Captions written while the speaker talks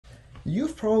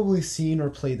You've probably seen or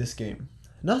played this game.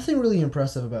 Nothing really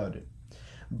impressive about it.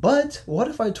 But what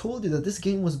if I told you that this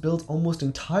game was built almost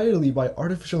entirely by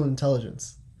artificial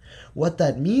intelligence? What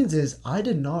that means is I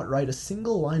did not write a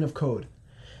single line of code.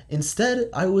 Instead,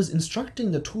 I was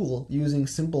instructing the tool using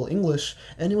simple English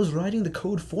and it was writing the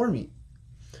code for me.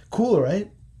 Cool,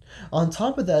 right? On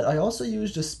top of that, I also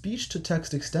used a speech to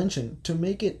text extension to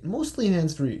make it mostly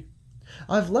hands free.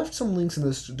 I've left some links in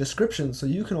the description so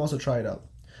you can also try it out.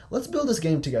 Let's build this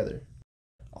game together.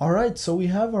 Alright, so we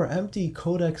have our empty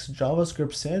Codex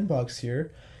JavaScript sandbox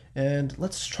here, and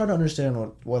let's try to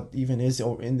understand what even is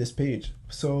in this page.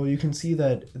 So you can see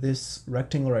that this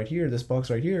rectangle right here, this box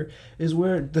right here, is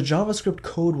where the JavaScript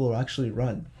code will actually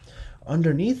run.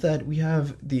 Underneath that, we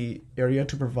have the area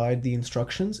to provide the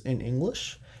instructions in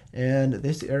English, and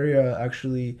this area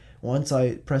actually, once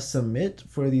I press submit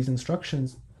for these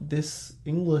instructions, this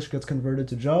English gets converted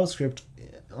to JavaScript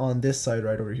on this side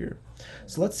right over here.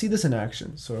 So let's see this in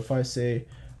action. So if I say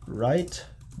write,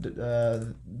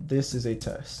 this is a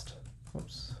test.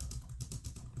 Oops.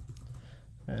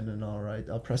 And then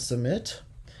I'll press submit,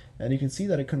 and you can see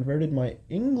that it converted my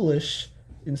English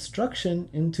instruction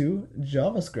into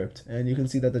JavaScript, and you can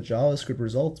see that the JavaScript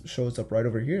result shows up right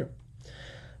over here.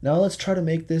 Now let's try to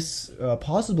make this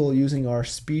possible using our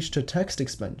speech to text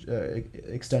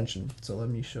extension. So let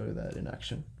me show you that in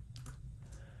action.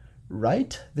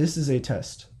 Write, this is a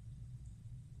test.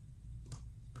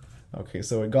 Okay,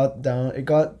 so it got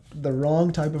the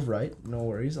wrong type of write. No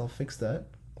worries, I'll fix that.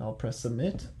 I'll press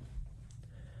submit.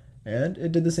 And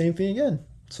it did the same thing again.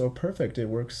 So perfect, it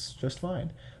works just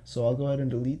fine. So I'll go ahead and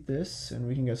delete this and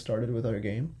we can get started with our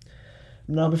game.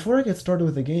 Now before I get started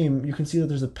with the game, you can see that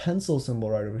there's a pencil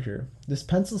symbol right over here. This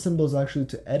pencil symbol is actually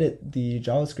to edit the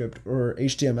JavaScript, or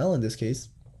HTML in this case,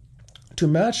 to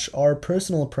match our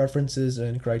personal preferences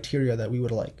and criteria that we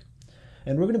would like.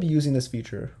 And we're going to be using this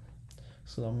feature.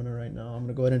 So I'm going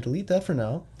to go ahead and delete that for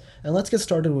now. And let's get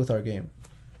started with our game.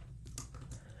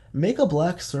 Make a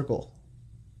black circle.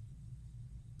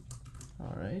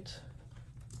 All right.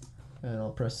 And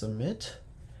I'll press submit.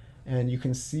 And you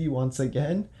can see once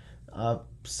again, a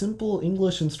simple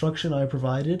English instruction I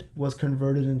provided was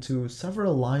converted into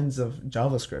several lines of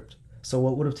JavaScript. So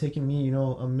what would have taken me,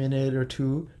 a minute or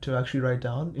two to actually write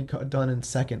down, it got done in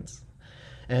seconds.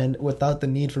 And without the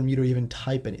need for me to even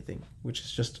type anything, which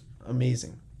is just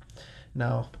amazing.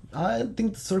 Now, I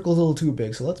think the circle is a little too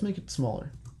big, so let's make it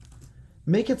smaller.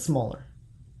 Make it smaller.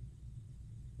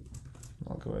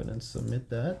 I'll go ahead and submit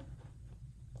that.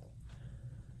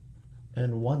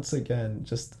 And once again,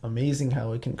 just amazing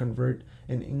how it can convert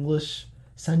an English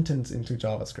sentence into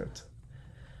JavaScript.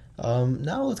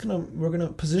 Now we're gonna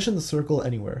position the circle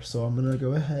anywhere. So I'm gonna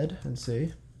go ahead and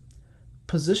say,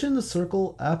 position the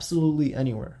circle absolutely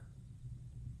anywhere.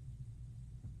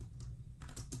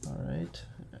 All right,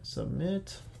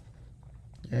 submit,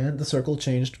 and the circle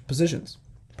changed positions.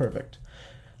 Perfect.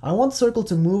 I want the circle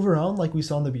to move around like we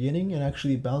saw in the beginning and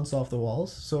actually bounce off the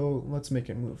walls. So let's make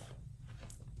it move.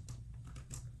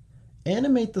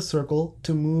 Animate the circle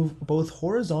to move both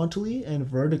horizontally and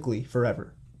vertically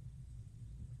forever.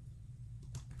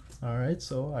 Alright,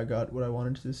 so I got what I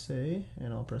wanted to say,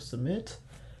 and I'll press submit.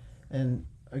 And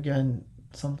again,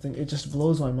 it just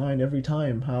blows my mind every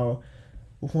time how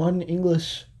one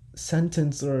English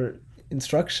sentence or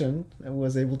instruction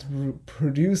was able to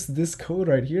produce this code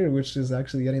right here, which is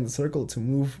actually getting the circle to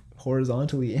move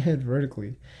horizontally and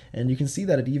vertically. And you can see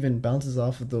that it even bounces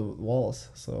off of the walls.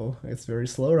 So it's very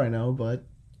slow right now, but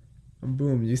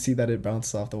boom, you see that it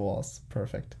bounces off the walls.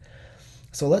 Perfect.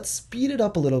 So let's speed it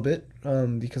up a little bit,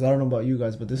 because I don't know about you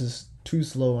guys, but this is too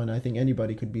slow and I think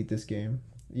anybody could beat this game,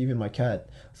 even my cat.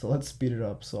 So let's speed it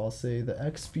up. So I'll say the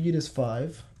X speed is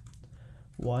 5,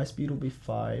 Y speed will be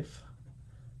 5,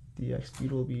 the X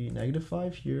speed will be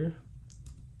 -5 here,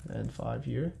 and 5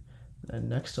 here. And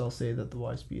next I'll say that the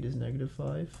Y speed is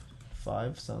 -5.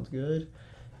 5 sounds good.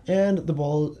 And the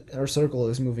ball or circle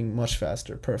is moving much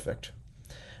faster. Perfect.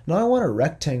 Now I want a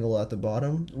rectangle at the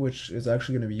bottom, which is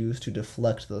actually going to be used to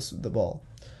deflect the ball.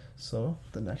 So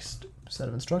the next set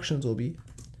of instructions will be,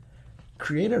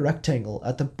 create a rectangle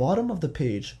at the bottom of the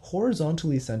page,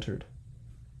 horizontally centered.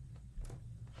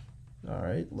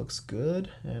 Alright, looks good.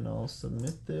 And I'll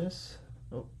submit this.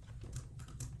 Oh,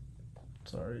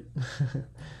 sorry.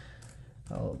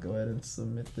 I'll go ahead and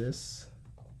submit this.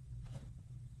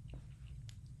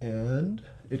 And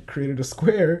it created a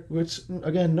square, which,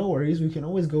 again, no worries, we can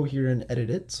always go here and edit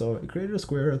it. So it created a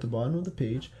square at the bottom of the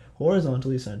page,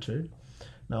 horizontally centered.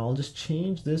 Now I'll just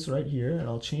change this right here, and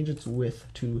I'll change its width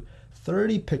to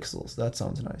 30 pixels. That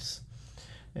sounds nice.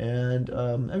 And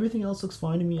everything else looks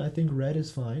fine to me. I think red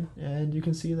is fine, and you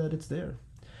can see that it's there.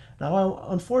 Now,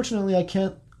 unfortunately, I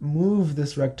can't move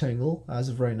this rectangle as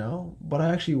of right now, but I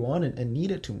actually want it and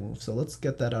need it to move, so let's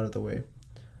get that out of the way.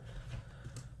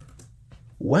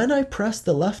 When I press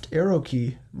the left arrow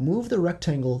key, move the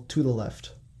rectangle to the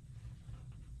left.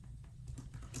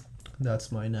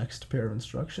 That's my next pair of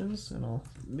instructions, and I'll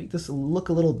make this look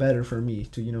a little better for me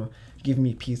to, give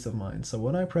me peace of mind. So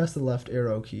when I press the left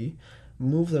arrow key,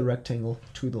 move the rectangle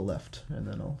to the left, and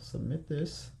then I'll submit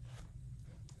this.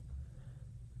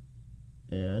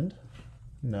 And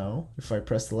now, if I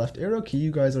press the left arrow key,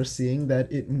 you guys are seeing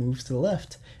that it moves to the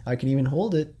left. I can even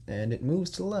hold it, and it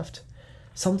moves to the left.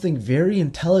 Something very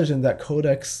intelligent that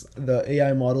Codex, the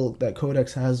AI model that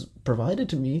Codex has provided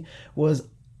to me, was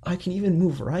I can even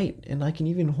move right, and I can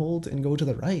even hold and go to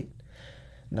the right.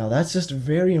 Now that's just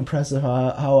very impressive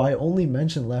how I only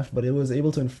mentioned left, but it was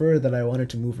able to infer that I wanted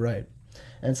to move right.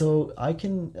 And so I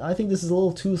think this is a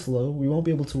little too slow. We won't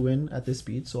be able to win at this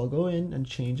speed, so I'll go in and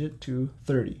change it to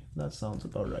 30. That sounds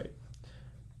about right.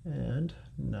 And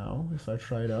now if I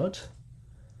try it out,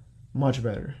 much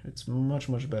better. It's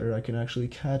much better. I can actually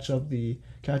catch up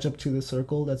to the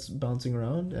circle that's bouncing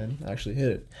around and actually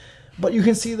hit it. But you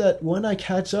can see that when I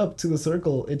catch up to the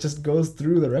circle, it just goes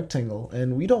through the rectangle,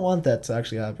 and we don't want that to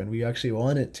actually happen. We actually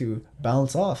want it to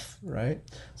bounce off, right?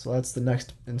 So that's the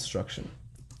next instruction.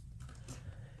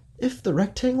 If the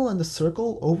rectangle and the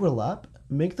circle overlap,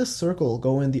 make the circle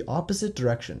go in the opposite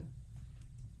direction.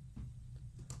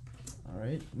 All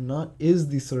right, not is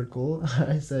the circle.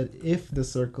 I said if the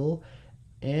circle,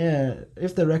 and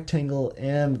if the rectangle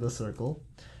and the circle,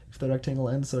 if the rectangle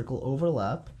and the circle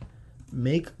overlap,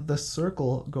 make the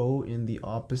circle go in the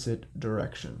opposite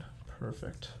direction.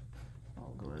 Perfect.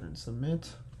 I'll go ahead and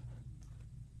submit.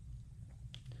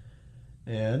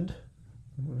 And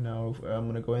now I'm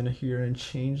going to go in here and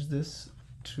change this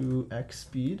to X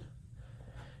speed.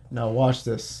 Now watch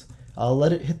this. I'll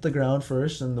let it hit the ground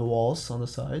first and the walls on the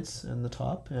sides and the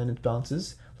top, and it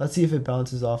bounces. Let's see if it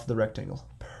bounces off the rectangle.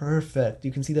 Perfect.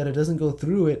 You can see that it doesn't go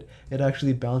through it. It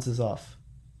actually bounces off.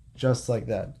 Just like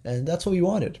that. And that's what we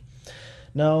wanted.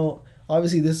 Now,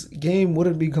 obviously this game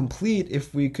wouldn't be complete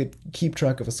if we could keep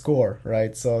track of a score,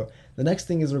 right? So the next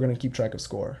thing is we're going to keep track of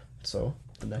score. So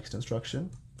the next instruction.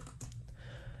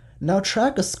 Now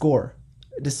track a score.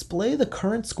 Display the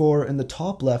current score in the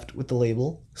top left with the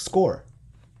label score.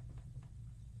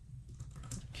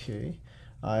 Okay,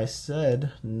 I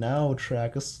said now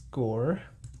track a score.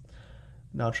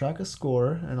 Now track a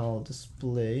score, and I'll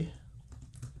display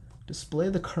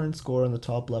the current score in the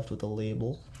top left with a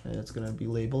label, and it's going to be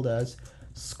labeled as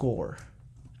score.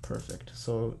 Perfect.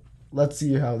 So let's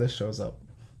see how this shows up.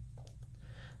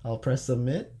 I'll press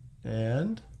submit,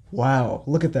 and wow,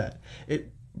 look at that.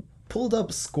 It pulled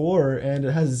up score, and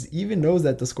it even knows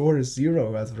that the score is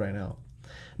 0 as of right now.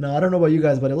 Now, I don't know about you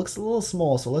guys, but it looks a little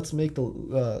small, so let's make the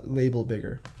label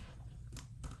bigger.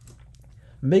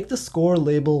 Make the score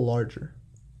label larger.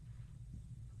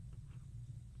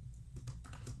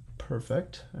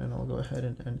 Perfect, and I'll go ahead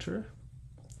and enter.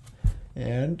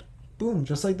 And boom,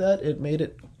 just like that, it made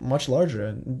it much larger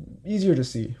and easier to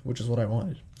see, which is what I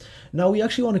wanted. Now we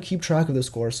actually want to keep track of the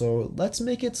score, so let's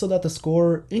make it so that the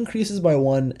score increases by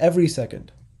 1 every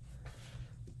second.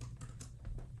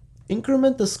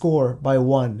 Increment the score by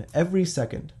 1 every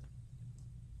second.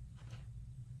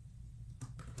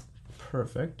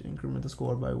 Perfect, increment the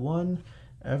score by 1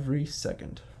 every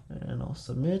second. And I'll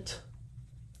submit.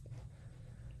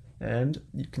 And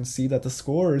you can see that the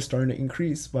score is starting to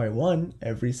increase by 1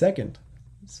 every second.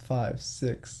 It's 5,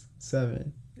 6,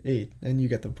 7, 8, and you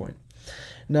get the point.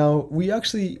 Now, we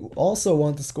actually also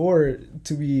want the score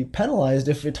to be penalized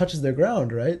if it touches the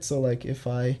ground, right? So like if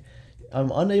I'm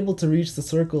unable to reach the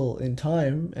circle in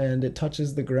time and it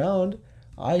touches the ground,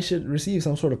 I should receive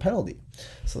some sort of penalty.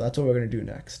 So that's what we're going to do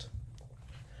next.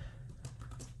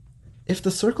 If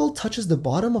the circle touches the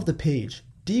bottom of the page,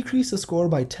 decrease the score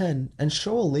by 10 and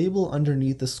show a label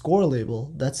underneath the score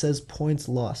label that says points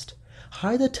lost.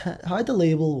 Hide the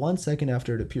label 1 second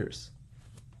after it appears.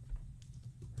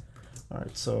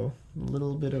 Alright, so a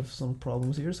little bit of some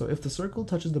problems here. So if the circle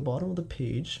touches the bottom of the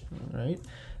page, alright,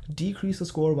 decrease the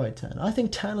score by 10. I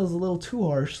think 10 is a little too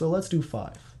harsh, so let's do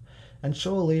 5. And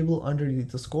show a label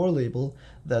underneath the score label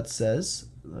that says,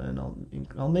 and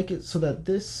I'll make it so that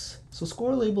so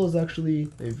score label is actually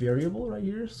a variable right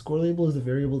here. Score label is the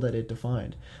variable that it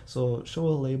defined. So show a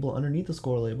label underneath the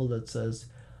score label that says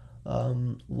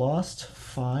lost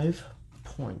 5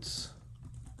 points.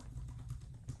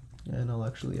 And I'll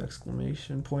actually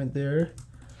exclamation point there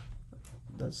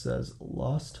that says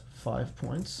lost 5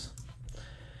 points.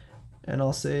 And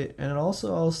I'll say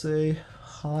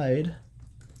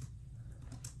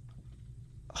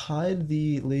hide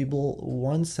the label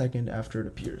 1 second after it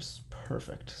appears.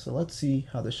 Perfect. So let's see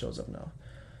how this shows up now.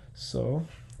 So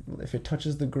if it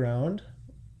touches the ground,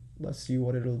 let's see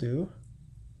what it'll do.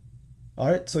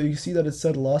 Alright, so you see that it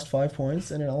said lost 5 points,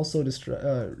 and it also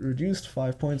reduced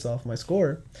 5 points off my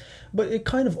score, but it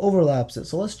kind of overlaps it.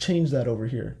 So let's change that over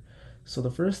here. So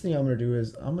the first thing I'm going to do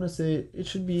is I'm going to say it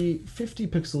should be 50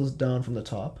 pixels down from the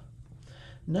top.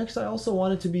 Next, I also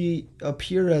want it to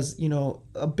appear as,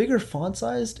 a bigger font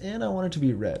sized, and I want it to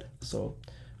be red. So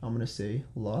I'm going to say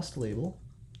lost label,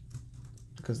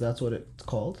 because that's what it's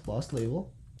called, lost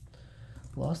label.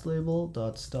 Lost label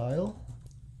dot style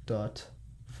dot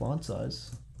font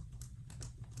size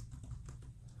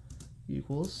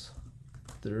equals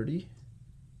 30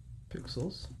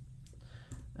 pixels.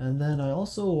 And then I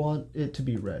also want it to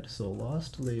be red. So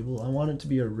lost label, I want it to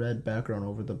be a red background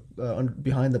over the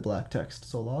behind the black text.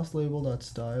 So lost label dot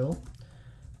style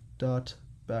dot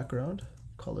background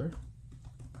color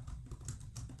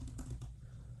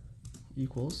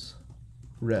equals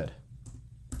red,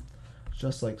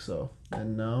 just like so.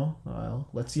 And now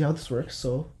let's see how this works.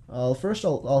 So first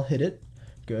I'll hit it.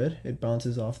 Good, it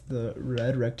bounces off the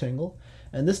red rectangle,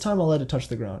 and this time I'll let it touch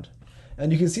the ground.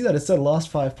 And you can see that it said lost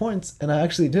 5 points, and I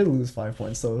actually did lose 5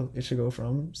 points, so it should go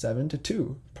from 7 to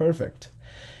 2. Perfect.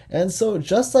 And so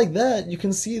just like that, you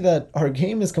can see that our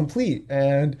game is complete,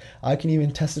 and I can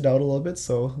even test it out a little bit.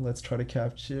 So let's try to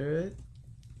capture it.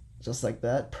 Just like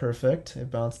that. Perfect. It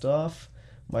bounced off.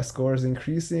 My score is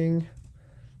increasing.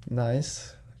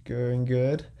 Nice. Going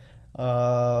good.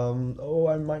 Oh,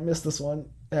 I might miss this one.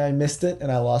 I missed it,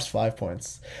 and I lost 5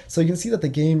 points. So you can see that the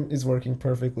game is working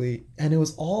perfectly, and it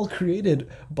was all created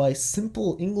by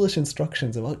simple English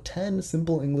instructions, about 10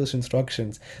 simple English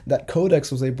instructions that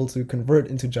Codex was able to convert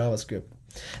into JavaScript.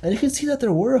 And you can see that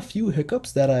there were a few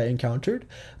hiccups that I encountered,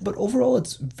 but overall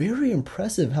it's very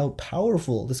impressive how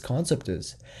powerful this concept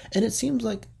is. And it seems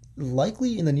like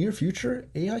likely in the near future,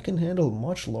 AI can handle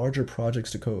much larger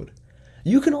projects to code.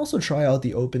 You can also try out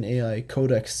the OpenAI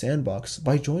Codex Sandbox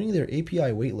by joining their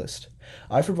API waitlist.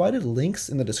 I've provided links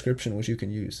in the description which you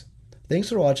can use. Thanks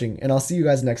for watching, and I'll see you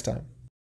guys next time.